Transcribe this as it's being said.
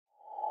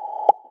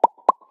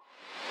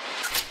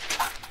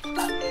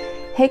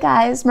Hey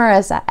guys,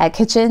 Marissa at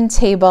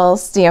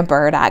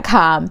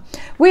kitchentablestamper.com.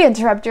 We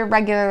interrupt your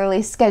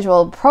regularly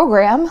scheduled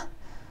program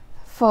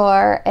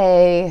for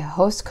a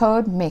host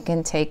code make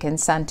and take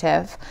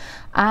incentive.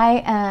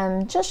 I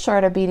am just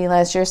short of beating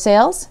last year's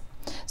sales,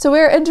 so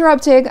we're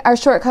interrupting our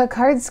shortcut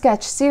card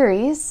sketch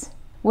series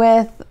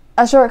with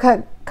a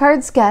shortcut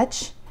card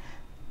sketch,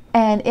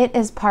 and it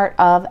is part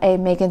of a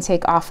make and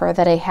take offer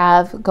that I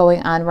have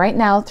going on right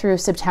now through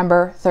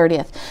September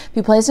 30th. If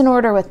you place an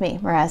order with me,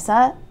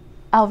 Marisa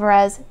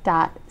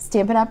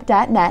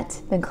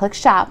Alvarez.stampinup.net, then click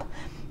shop.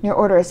 Your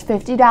order is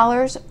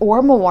 $50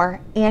 or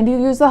more, and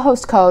you use the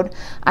host code.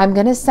 I'm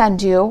going to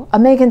send you a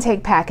make and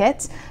take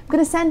packet. I'm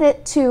going to send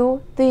it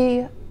to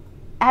the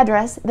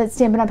address that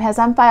Stampin' Up has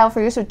on file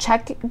for you, so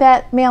check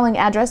that mailing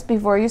address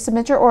before you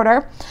submit your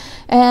order.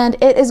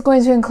 And it is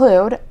going to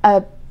include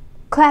a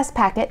class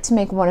packet to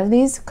make one of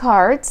these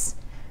cards.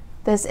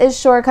 This is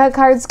shortcut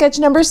card sketch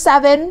number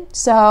 7.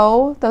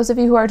 So those of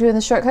you who are doing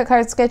the shortcut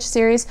card sketch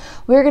series,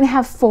 we're going to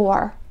have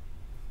 4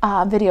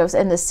 videos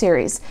in this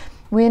series.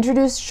 We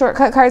introduced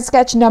shortcut card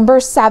sketch number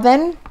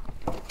 7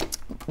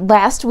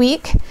 last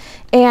week,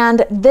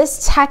 and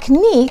this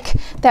technique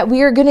that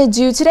we are going to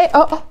do today,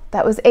 oh,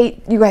 that was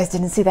 8. You guys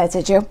didn't see that,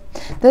 did you?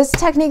 This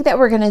technique that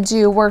we're going to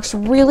do works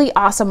really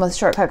awesome with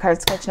shortcut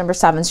card sketch number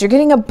 7. So you're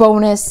getting a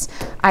bonus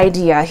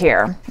idea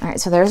here. All right,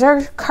 so there's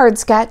our card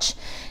sketch,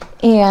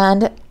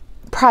 and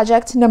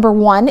project number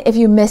 1, if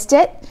you missed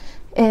it,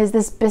 is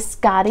this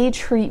biscotti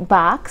treat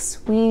box.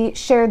 We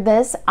shared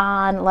this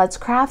on Let's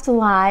Craft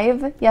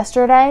Live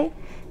yesterday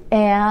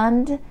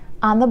and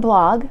on the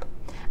blog.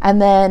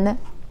 And then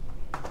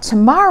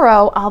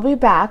tomorrow I'll be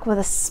back with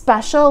a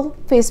special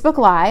Facebook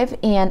Live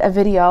and a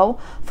video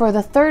for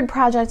the 3rd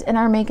project in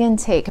our make and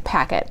take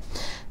packet.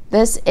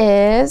 This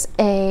is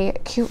a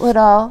cute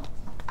little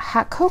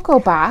hot cocoa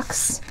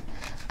box,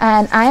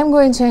 and I am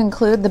going to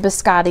include the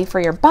biscotti for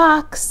your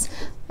box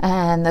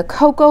and the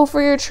cocoa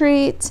for your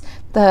treat,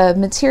 the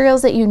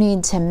materials that you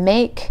need to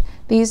make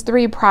these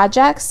 3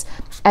 projects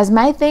as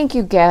my thank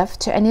you gift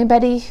to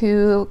anybody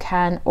who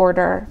can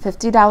order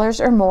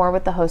 $50 or more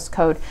with the host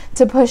code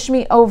to push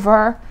me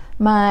over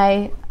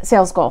my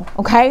sales goal,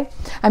 okay?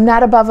 I'm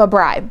not above a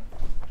bribe.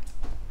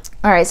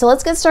 All right, so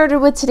let's get started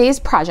with today's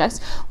project.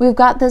 We've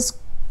got this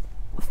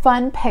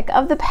fun pick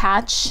of the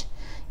patch.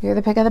 You're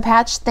the pick of the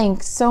patch,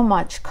 thanks so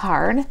much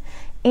card.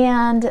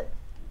 And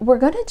we're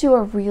going to do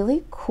a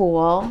really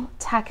cool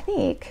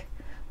technique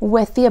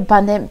with the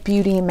Abundant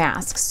Beauty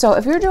masks. So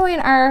if you're doing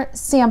our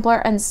sampler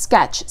and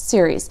sketch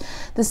series,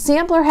 the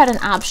sampler had an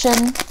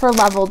option for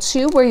level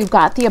 2 where you've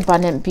got the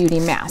Abundant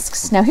Beauty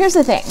masks. Now here's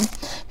the thing,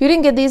 if you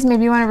didn't get these,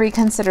 maybe you want to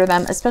reconsider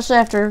them, especially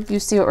after you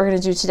see what we're going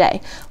to do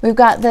today. We've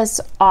got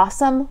this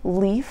awesome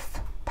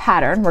leaf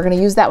pattern. We're going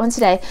to use that one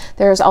today.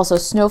 There's also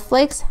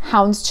snowflakes,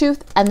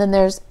 houndstooth, and then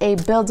there's a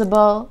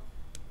buildable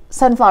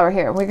sunflower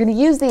here. We're going to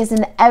use these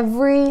in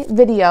every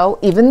video,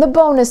 even the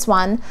bonus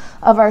one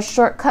of our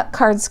shortcut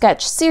card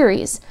sketch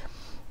series.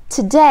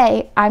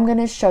 Today, I'm going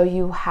to show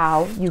you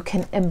how you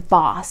can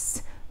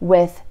emboss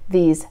with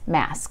these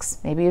masks.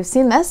 Maybe you've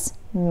seen this,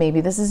 maybe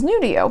this is new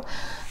to you,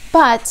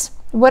 but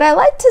what I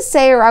like to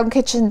say around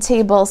Kitchen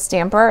Table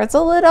Stamper, it's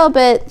a little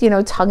bit, you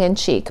know,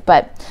 tongue-in-cheek,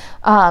 but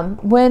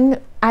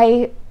when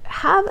I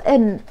have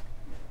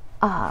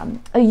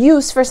a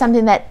use for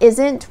something that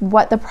isn't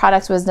what the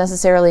product was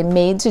necessarily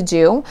made to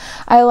do,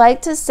 I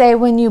like to say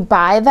when you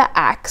buy the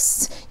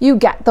X, you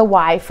get the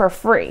Y for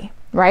free,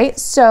 right?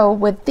 So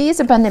with these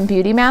Abundant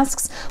Beauty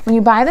masks, when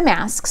you buy the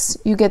masks,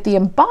 you get the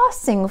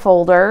embossing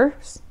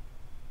folders.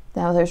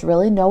 Now there's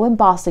really no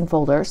embossing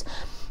folders,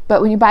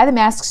 but when you buy the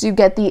masks, you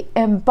get the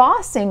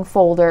embossing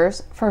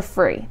folders for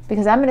free,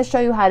 because I'm going to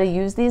show you how to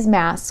use these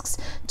masks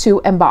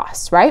to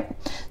emboss, right?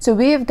 So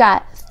we have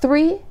got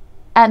 3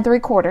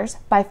 3/4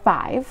 by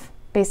 5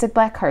 basic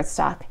black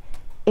cardstock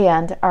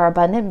and our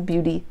Abundant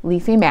Beauty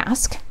leafy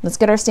mask. Let's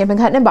get our Stampin'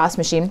 Cut and Emboss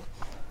machine.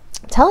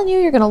 I'm telling you,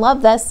 you're gonna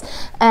love this.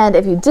 And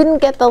if you didn't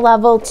get the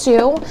level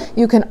 2,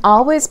 you can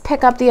always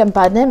pick up the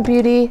Abundant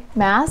Beauty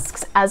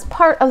masks as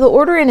part of the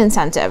ordering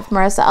incentive,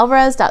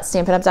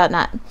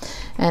 MarisaAlvarez.stampinup.net.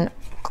 And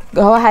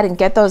go ahead and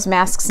get those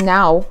masks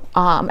now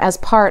as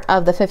part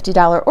of the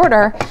 $50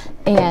 order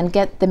and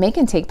get the make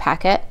and take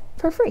packet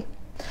for free.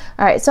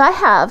 All right, so I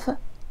have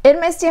in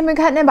my Stampin'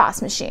 Cut and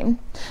Emboss machine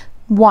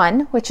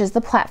 1, which is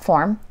the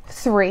platform,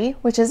 3,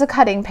 which is a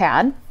cutting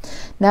pad.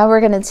 Now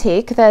we're going to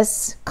take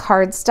this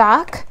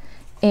cardstock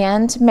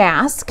and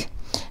mask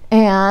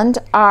and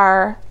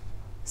our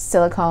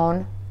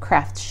silicone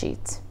craft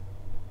sheet,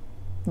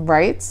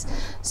 right?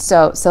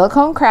 So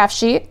silicone craft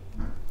sheet,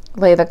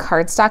 lay the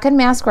cardstock and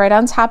mask right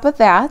on top of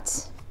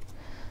that.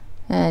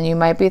 And you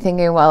might be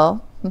thinking,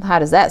 well, how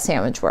does that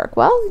sandwich work?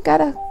 Well, you got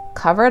to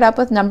cover it up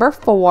with number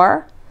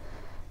 4.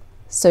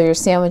 So your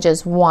sandwich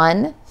is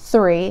 1,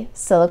 3,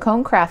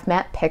 silicone craft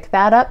mat. Pick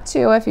that up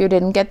too if you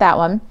didn't get that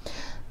one.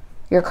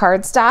 Your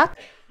cardstock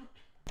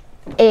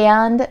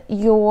and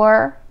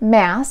your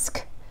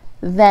mask,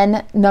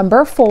 then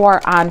number 4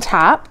 on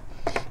top.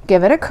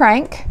 Give it a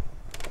crank.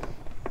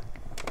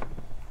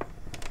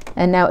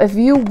 And now if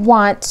you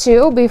want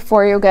to,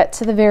 before you get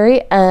to the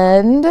very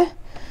end,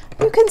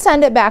 you can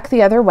send it back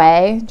the other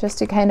way just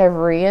to kind of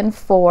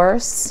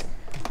reinforce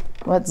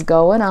what's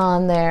going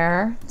on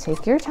there.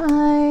 Take your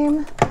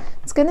time.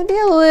 It's gonna be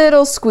a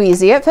little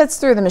squeezy. It fits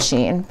through the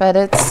machine, but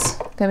it's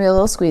gonna be a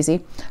little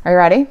squeezy. Are you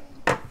ready?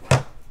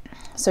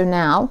 So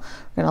now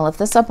we're gonna lift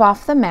this up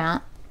off the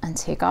mat and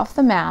take off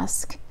the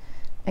mask.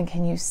 And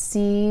can you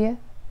see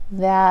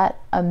that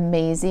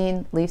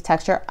amazing leaf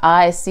texture?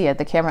 I see it.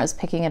 The camera is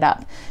picking it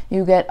up.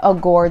 You get a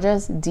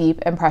gorgeous,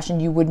 deep impression.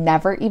 You would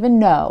never even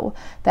know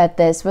that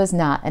this was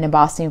not an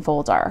embossing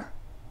folder.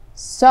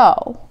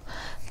 So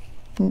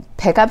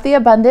pick up the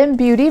Abundant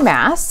Beauty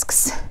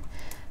masks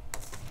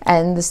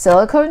and the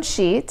silicone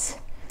sheet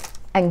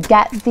and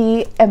get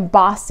the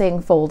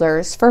embossing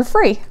folders for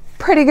free.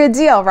 Pretty good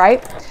deal,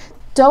 right?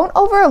 Don't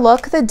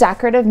overlook the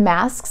decorative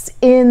masks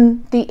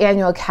in the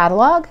annual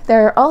catalog.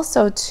 There are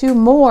also 2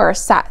 more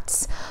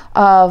sets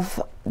of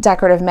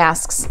decorative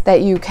masks that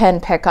you can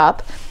pick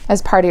up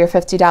as part of your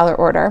 $50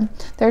 order.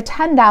 They're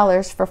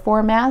 $10 for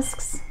 4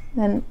 masks.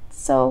 And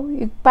so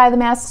you buy the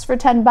masks for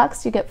 10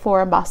 bucks, you get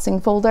 4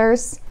 embossing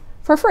folders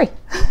for free.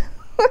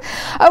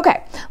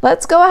 Okay,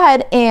 let's go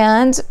ahead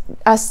and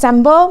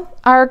assemble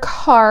our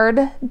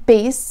card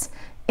base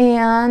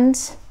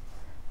and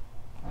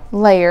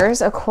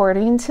layers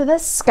according to the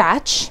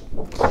sketch.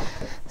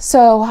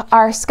 So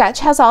our sketch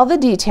has all the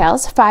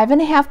details.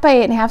 5.5 by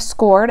 8.5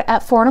 scored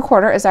at 4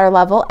 1/4 is our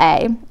level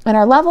A, and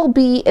our level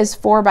B is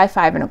 4 by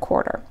 5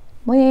 1/4.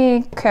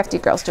 We crafty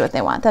girls do what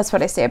they want. That's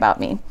what I say about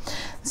me.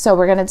 So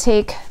we're gonna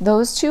take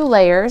those 2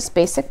 layers,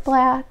 basic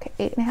black,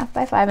 8.5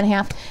 by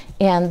 5.5,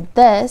 and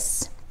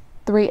this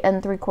 3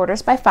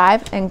 3/4 by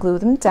 5, and glue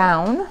them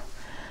down.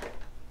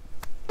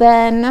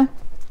 Then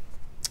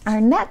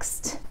our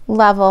next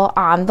level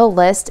on the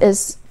list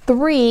is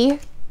 3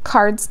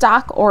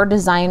 cardstock or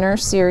designer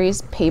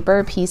series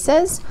paper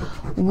pieces,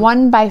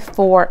 1 by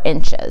 4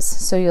 inches.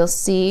 So you'll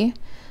see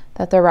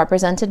that they're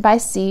represented by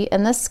C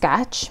in the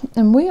sketch,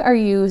 and we are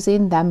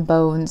using Them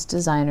Bones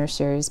designer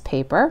series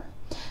paper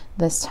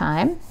this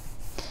time.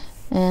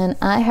 And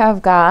I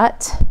have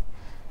got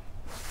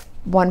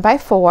 1 by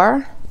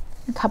 4,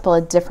 a couple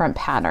of different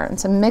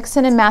patterns. I'm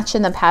mixing and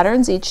matching the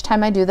patterns each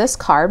time I do this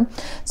card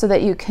so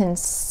that you can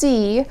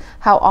see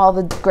how all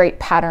the great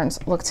patterns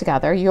look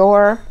together.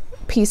 Your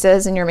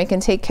pieces in your make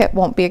and take kit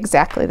won't be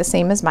exactly the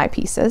same as my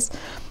pieces.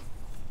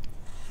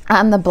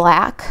 On the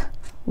black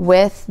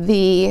with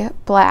the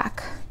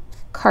black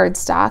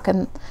cardstock,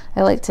 and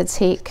I like to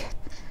take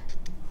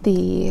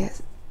the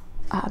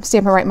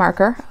Stampin' Up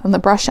marker on the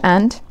brush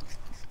end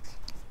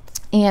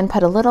and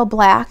put a little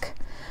black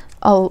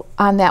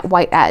on that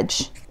white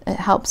edge. It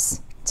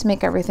helps to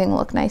make everything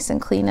look nice and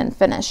clean and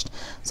finished.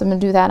 So I'm going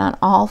to do that on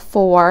all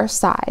 4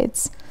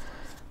 sides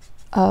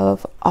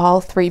of all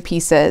 3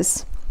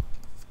 pieces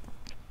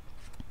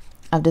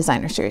of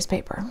designer series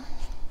paper.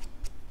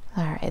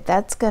 All right,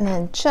 that's going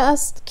to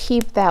just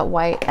keep that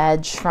white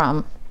edge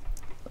from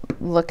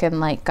looking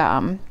like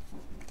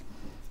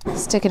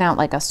sticking out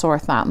like a sore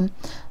thumb.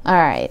 All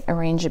right,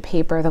 arrange the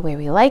paper the way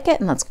we like it,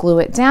 and let's glue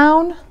it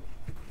down.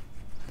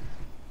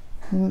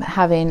 I'm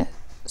having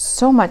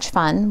so much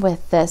fun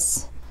with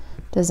this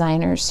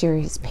designer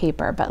series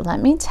paper, but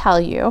let me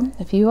tell you,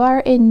 if you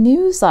are a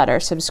newsletter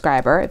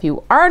subscriber, if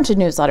you aren't a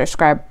newsletter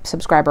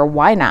subscriber,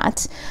 why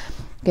not?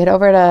 Get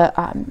over to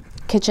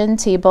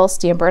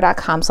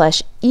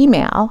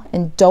kitchentablestamper.com/email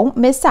and don't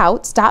miss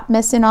out. Stop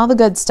missing all the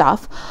good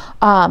stuff.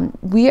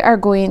 We are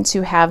going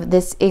to have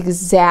this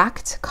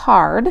exact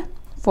card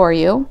for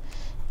you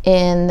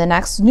in the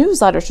next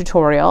newsletter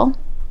tutorial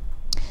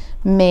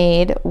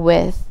made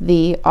with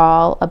the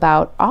All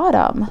About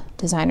Autumn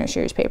designer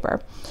series paper.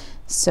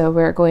 So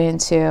we're going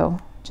to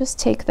just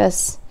take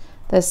this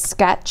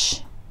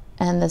sketch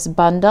and this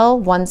bundle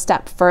one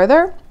step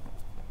further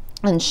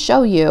and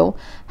show you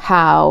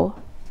how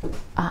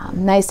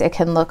nice it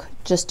can look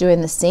just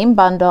doing the same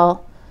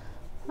bundle,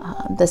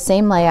 the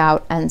same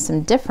layout, and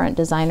some different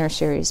designer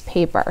series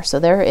paper. So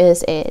there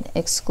is an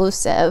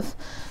exclusive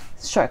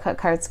shortcut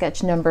card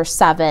sketch number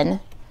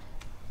 7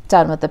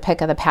 done with the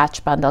pick of the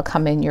patch bundle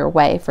coming your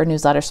way for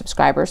newsletter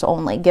subscribers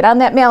only. Get on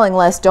that mailing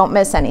list, don't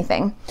miss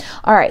anything.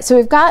 All right, so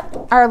we've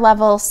got our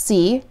level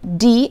C.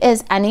 D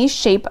is any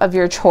shape of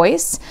your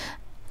choice,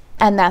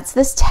 and that's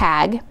this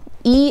tag.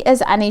 E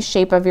is any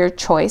shape of your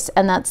choice,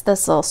 and that's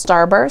this little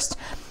starburst.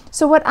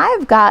 So what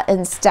I've got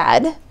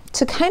instead,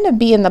 to kind of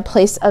be in the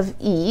place of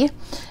E,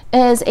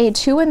 is a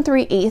 2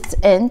 3/8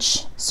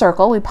 inch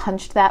circle. We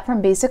punched that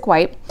from basic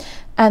white.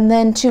 And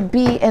then to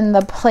be in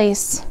the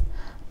place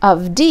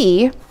of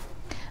D,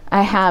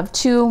 I have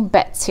 2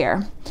 bits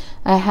here.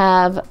 I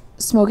have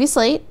Smoky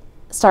Slate,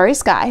 Starry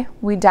Sky.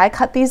 We die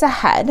cut these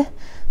ahead.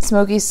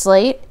 Smoky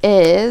Slate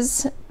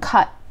is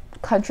cut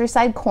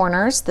countryside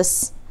corners,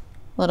 this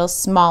little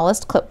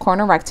smallest clip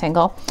corner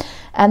rectangle.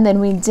 And then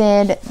we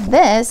did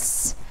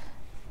this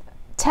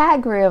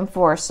tag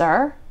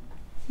reinforcer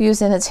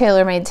using the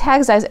tailor-made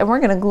tag size, and we're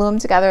going to glue them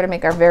together to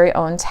make our very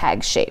own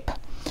tag shape.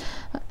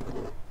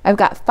 I've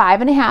got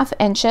 5.5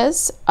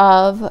 inches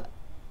of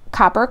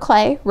copper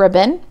clay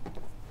ribbon,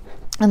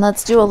 and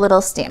let's do a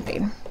little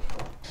stamping.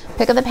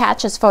 Pick of the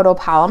patch is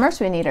photopolymer,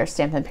 so we need our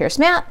Stampin' Pierce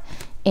mat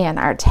and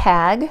our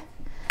tag.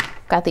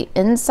 Got the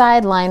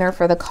inside liner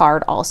for the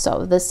card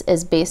also. This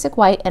is basic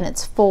white and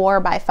it's 4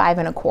 by 5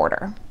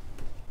 1/4.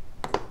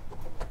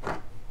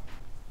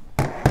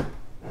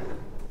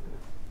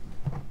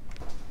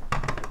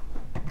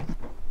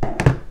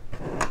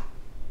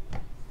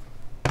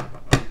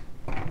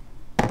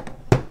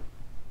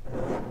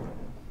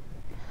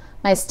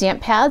 My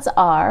stamp pads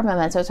are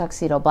Memento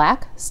Tuxedo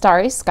Black,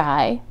 Starry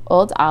Sky,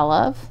 Old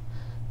Olive,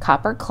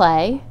 Copper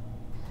Clay,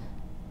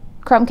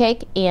 Crumb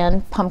Cake,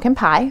 and Pumpkin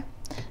Pie.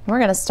 We're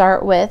going to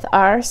start with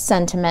our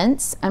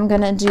sentiments. I'm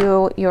going to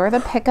do You're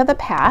the Pick of the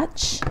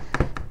Patch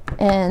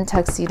in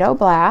Tuxedo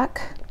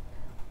Black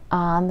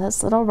on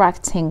this little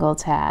rectangle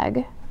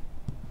tag.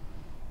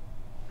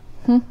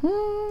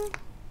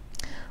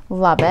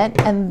 Love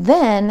it. And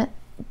then,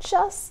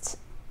 just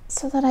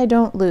so that I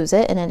don't lose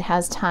it and it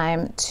has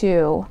time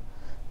to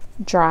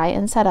dry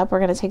and set up, we're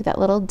going to take that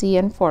little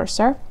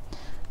de-enforcer,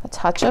 a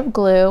touch of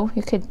glue.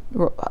 You could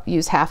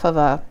use half of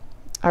a,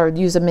 or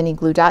use a mini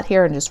glue dot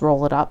here and just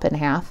roll it up in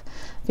half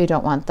if you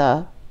don't want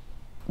the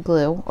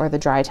glue or the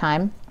dry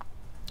time.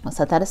 I'll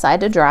set that aside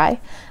to dry.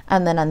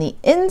 And then on the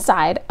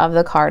inside of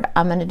the card,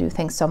 I'm going to do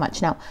Thanks So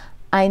Much. Now,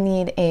 I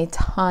need a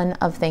ton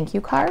of thank you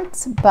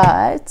cards,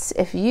 but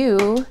if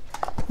you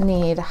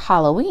need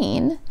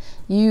Halloween,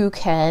 you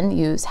can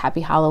use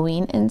Happy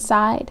Halloween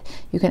inside.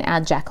 You can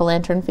add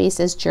jack-o'-lantern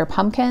faces to your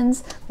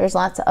pumpkins. There's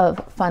lots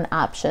of fun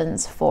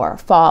options for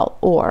fall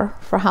or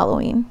for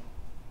Halloween.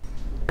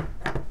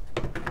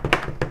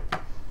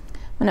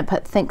 I'm gonna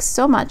put Thanks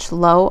So Much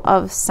low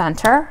of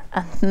center,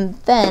 and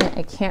then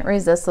I can't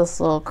resist this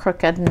little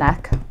crooked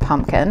neck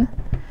pumpkin.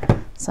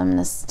 So I'm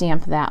gonna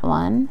stamp that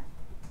one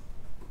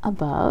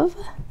above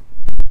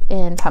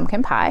in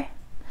Pumpkin Pie.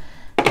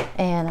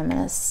 And I'm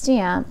gonna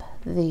stamp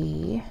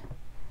the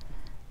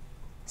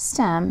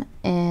stem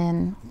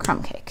in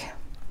Crumb Cake.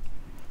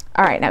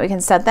 All right, now we can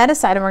set that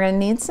aside and we're gonna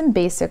need some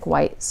basic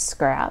white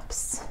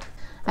scraps.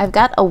 I've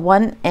got a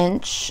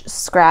 1-inch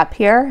scrap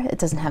here. It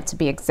doesn't have to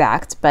be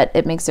exact, but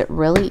it makes it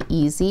really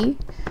easy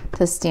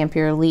to stamp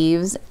your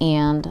leaves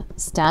and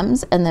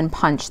stems and then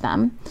punch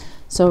them.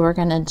 So we're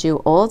gonna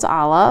do Old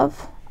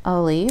Olive, a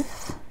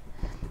leaf,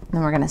 and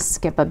then we're gonna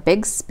skip a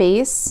big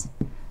space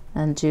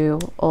and do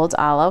Old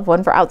Olive,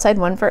 one for outside,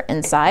 one for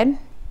inside.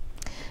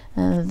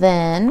 And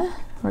then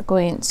we're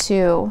going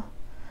to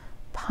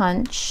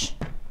punch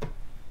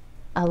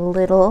a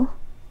little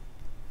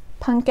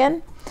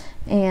pumpkin,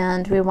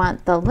 and we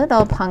want the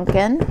little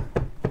pumpkin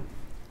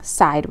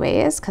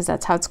sideways because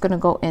that's how it's going to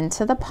go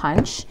into the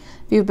punch.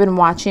 If you've been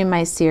watching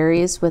my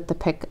series with the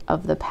pick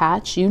of the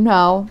patch, you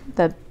know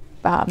the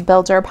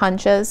builder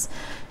punches.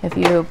 If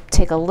you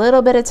take a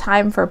little bit of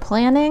time for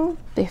planning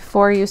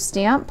before you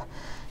stamp,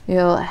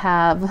 you'll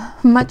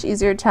have much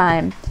easier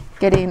time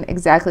getting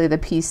exactly the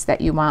piece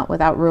that you want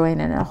without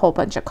ruining a whole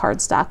bunch of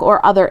cardstock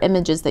or other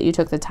images that you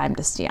took the time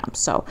to stamp.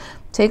 So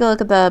take a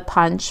look at the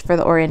punch for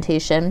the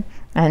orientation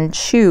and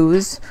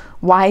choose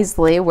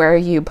wisely where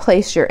you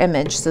place your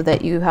image so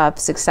that you have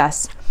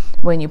success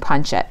when you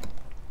punch it.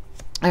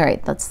 All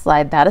right, let's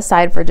slide that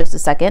aside for just a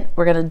second.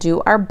 We're gonna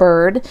do our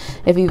bird.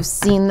 If you've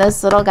seen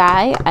this little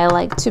guy, I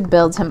like to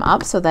build him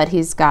up so that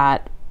he's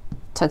got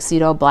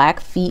tuxedo black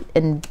feet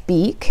and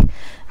beak,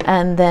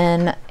 and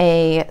then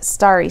a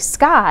starry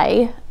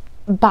sky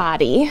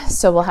body.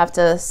 So we'll have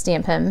to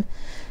stamp him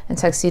in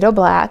tuxedo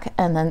black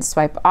and then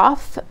swipe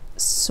off,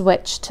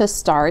 switch to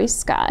starry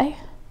sky.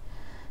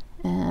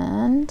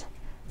 And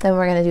then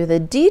we're gonna do the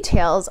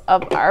details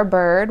of our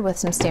bird with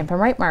some Stampin'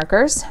 Right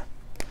markers.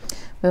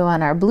 We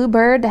want our blue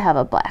bird to have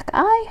a black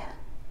eye.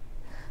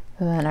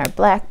 We want our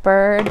black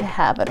bird to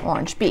have an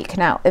orange beak.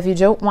 Now, if you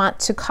don't want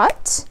to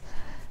cut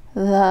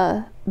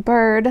the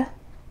bird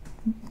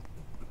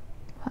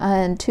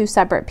in 2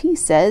 separate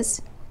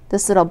pieces,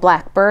 this little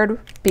black bird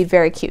would be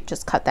very cute.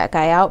 Just cut that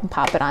guy out and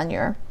pop it on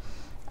your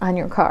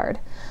card.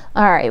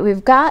 All right,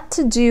 we've got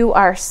to do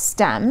our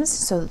stems.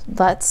 So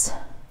let's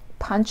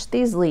punch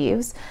these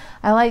leaves.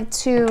 I like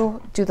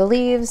to do the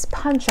leaves,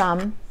 punch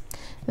them,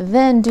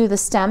 then do the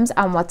stems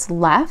on what's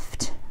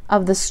left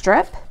of the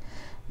strip,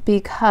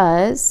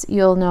 because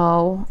you'll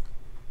know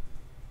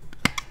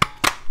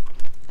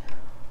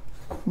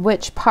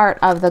which part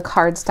of the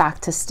cardstock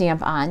to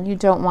stamp on. You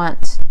don't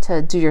want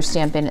to do your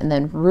stamping and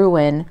then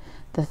ruin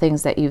the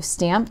things that you've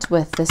stamped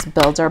with this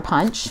builder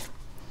punch.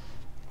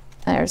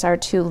 There's our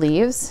 2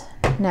 leaves.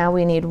 Now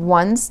we need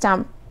 1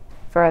 stem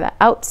for the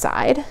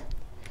outside.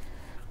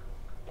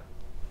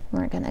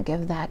 We're gonna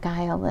give that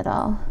guy a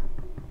little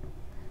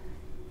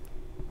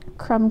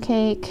crumb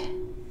cake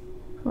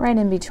right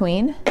in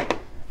between,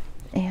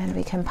 and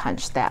we can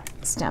punch that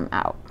stem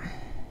out.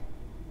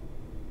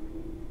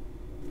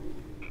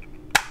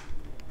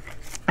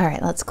 All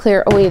right, let's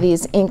clear away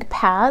these ink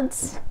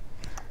pads.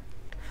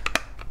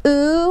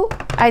 Ooh,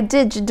 I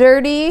did you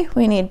dirty.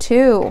 We need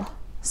 2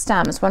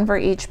 stems, 1 for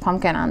each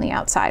pumpkin on the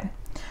outside.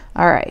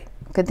 All right,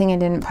 good thing I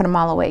didn't put them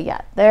all away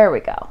yet. There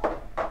we go.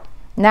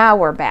 Now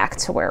we're back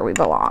to where we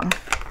belong.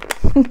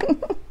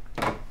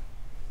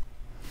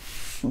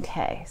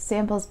 Okay,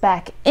 samples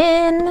back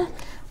in.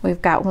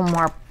 We've got one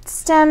more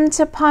stem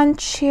to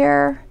punch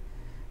here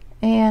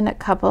and a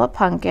couple of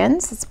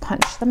pumpkins. Let's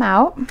punch them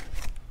out.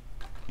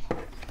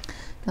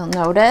 You'll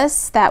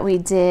notice that we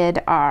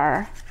did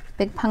our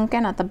big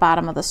pumpkin at the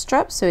bottom of the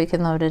strip, so we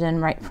can load it in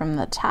right from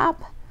the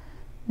top.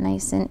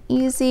 Nice and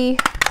easy.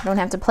 Don't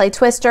have to play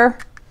twister.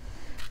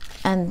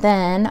 And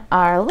then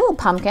our little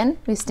pumpkin,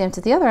 we stamped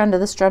at the other end of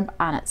the strip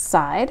on its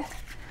side.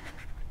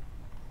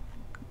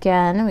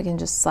 Again, we can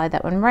just slide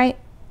that one right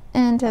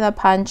into the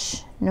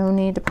punch. No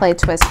need to play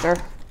twister.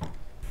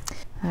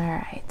 All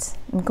right,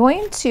 I'm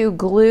going to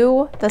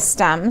glue the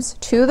stems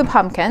to the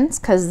pumpkins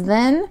because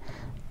then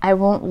I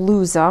won't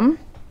lose them.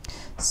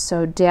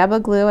 So dab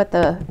of glue at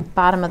the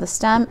bottom of the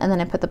stem, and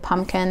then I put the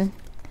pumpkin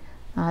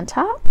on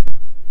top.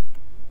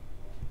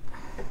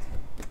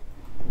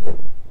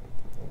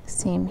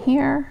 Same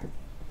here.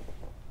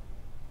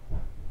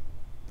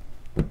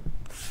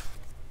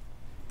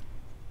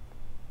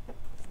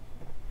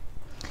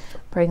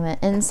 Bring the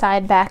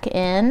inside back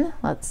in.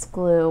 Let's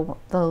glue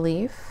the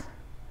leaf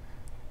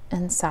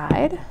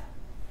inside.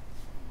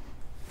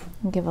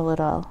 Give a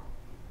little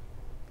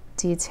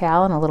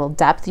detail and a little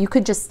depth. You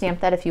could just stamp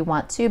that if you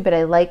want to, but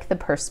I like the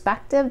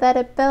perspective that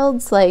it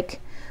builds.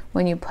 Like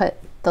when you put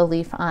the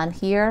leaf on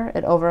here,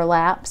 it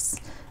overlaps,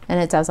 and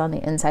it does on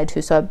the inside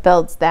too. So it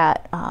builds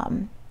that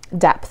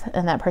depth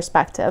and that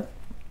perspective.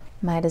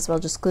 Might as well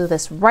just glue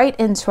this right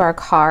into our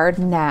card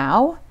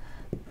now.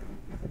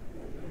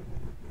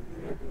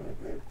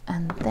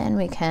 And then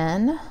we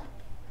can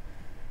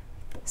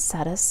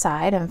set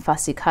aside and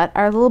fussy cut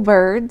our little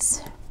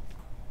birds.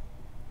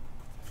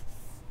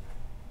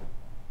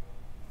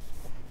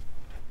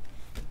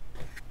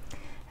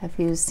 If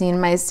you've seen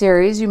my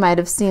series, you might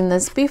have seen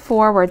this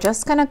before. We're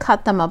just gonna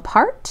cut them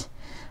apart,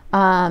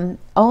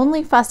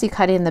 only fussy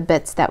cutting the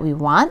bits that we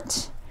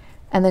want,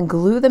 and then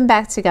glue them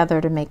back together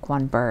to make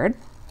one bird.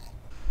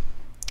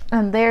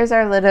 And there's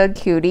our little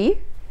cutie.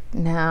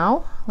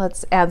 Now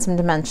let's add some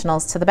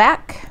dimensionals to the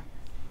back.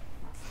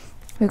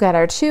 We've got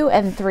our 2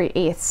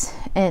 3/8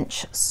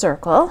 inch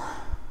circle.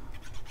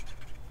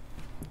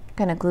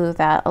 Gonna glue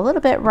that a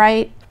little bit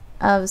right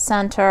of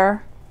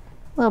center,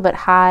 a little bit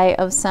high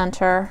of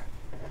center.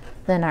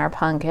 Then our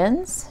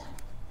pumpkins,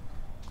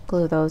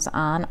 glue those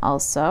on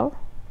also.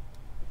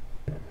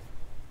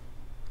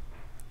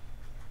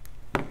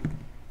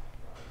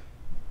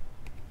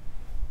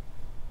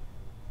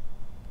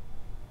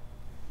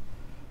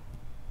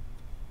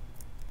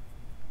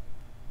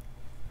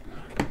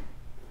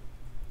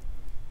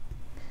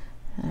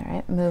 All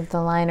right, move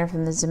the liner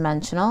from the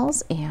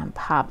dimensionals and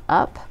pop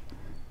up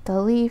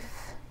the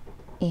leaf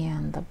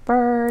and the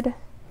bird.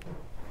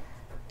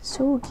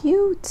 So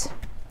cute.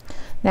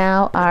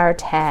 Now our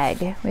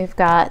tag. We've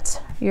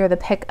got You're the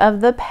Pick of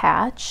the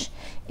Patch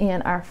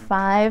and our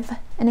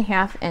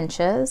 5.5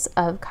 inches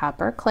of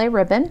copper clay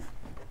ribbon.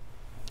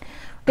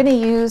 We're gonna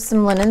use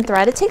some linen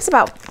thread. It takes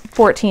about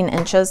 14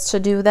 inches to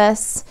do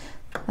this.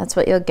 That's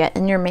what you'll get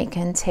in your make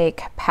and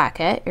take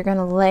packet. You're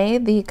gonna lay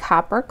the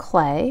copper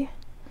clay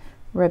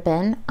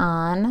ribbon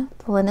on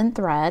the linen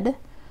thread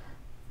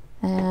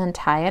and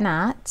tie a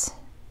knot.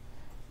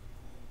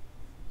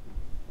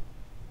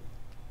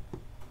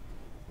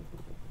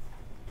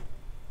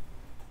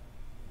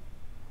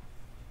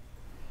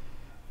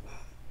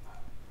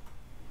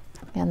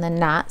 And the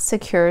knot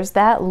secures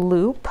that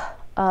loop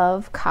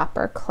of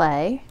copper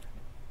clay.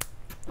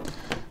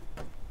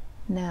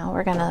 Now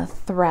we're gonna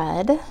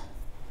thread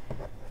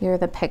You're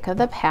the Pick of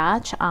the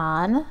Patch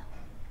on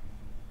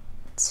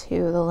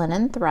to the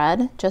linen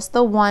thread, just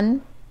the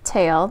one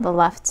tail, the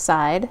left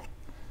side.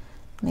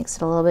 Makes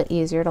it a little bit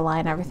easier to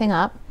line everything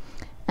up.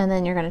 And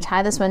then you're gonna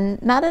tie this one,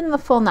 not in the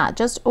full knot,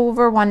 just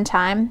over one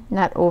time,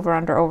 not over,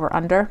 under, over,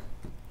 under.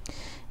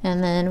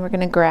 And then we're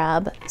gonna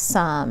grab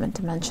some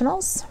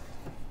dimensionals.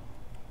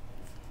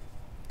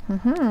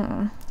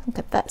 Look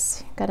at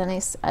this, got a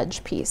nice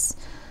edge piece.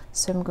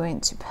 So I'm going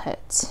to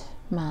put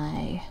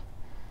my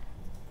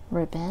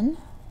ribbon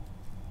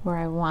where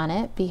I want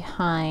it,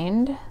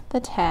 behind the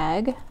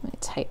tag. Let me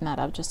tighten that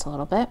up just a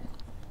little bit.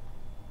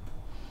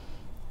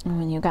 And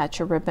when you got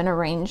your ribbon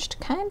arranged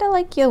kind of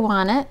like you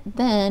want it,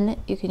 then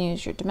you can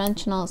use your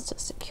dimensionals to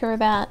secure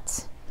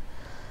that.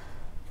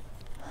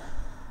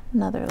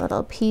 Another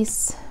little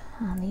piece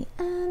on the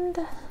end.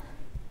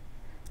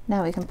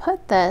 Now we can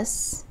put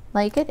this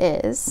like it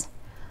is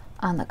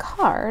on the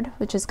card,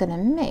 which is going to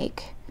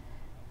make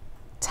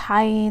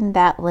tying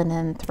that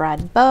linen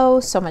thread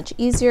bow so much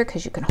easier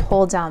because you can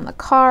hold down the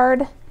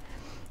card.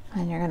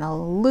 And you're going to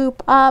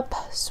loop up,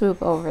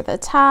 swoop over the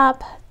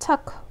top,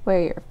 tuck where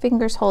your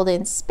finger's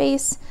holding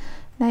space.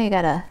 Now you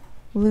got a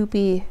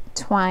loopy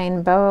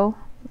twine bow.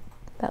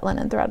 That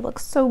linen thread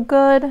looks so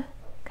good,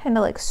 kind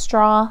of like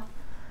straw.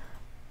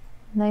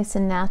 Nice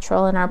and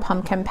natural in our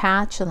pumpkin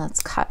patch. And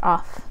let's cut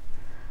off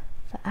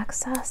the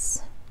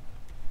excess.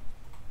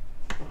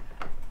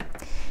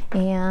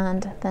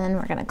 And then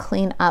we're gonna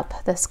clean up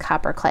this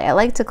copper clay. I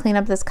like to clean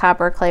up this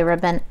copper clay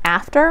ribbon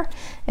after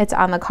it's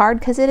on the card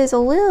because it is a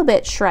little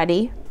bit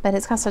shreddy, but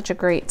it's got such a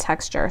great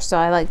texture. So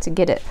I like to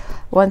get it,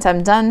 once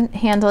I'm done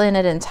handling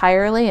it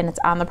entirely and it's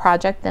on the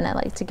project, then I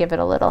like to give it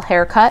a little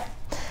haircut.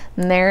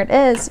 And there it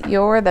is,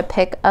 you're the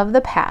pick of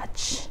the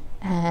patch.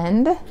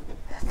 And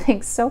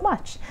thanks so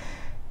much.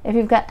 If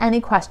you've got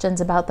any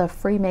questions about the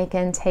free make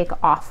and take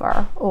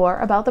offer or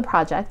about the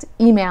project,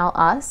 email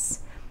us,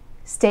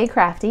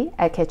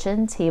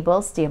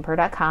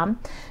 staycrafty@kitchentablestamper.com.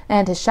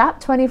 And to shop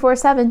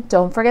 24/7,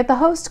 don't forget the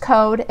host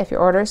code. If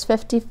your order is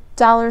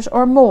 $50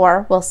 or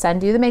more, we'll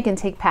send you the make and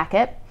take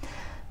packet.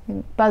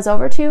 Buzz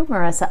over to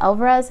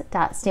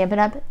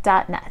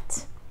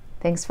marisaalvarez.stampinup.net.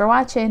 Thanks for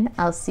watching.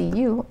 I'll see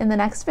you in the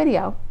next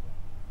video.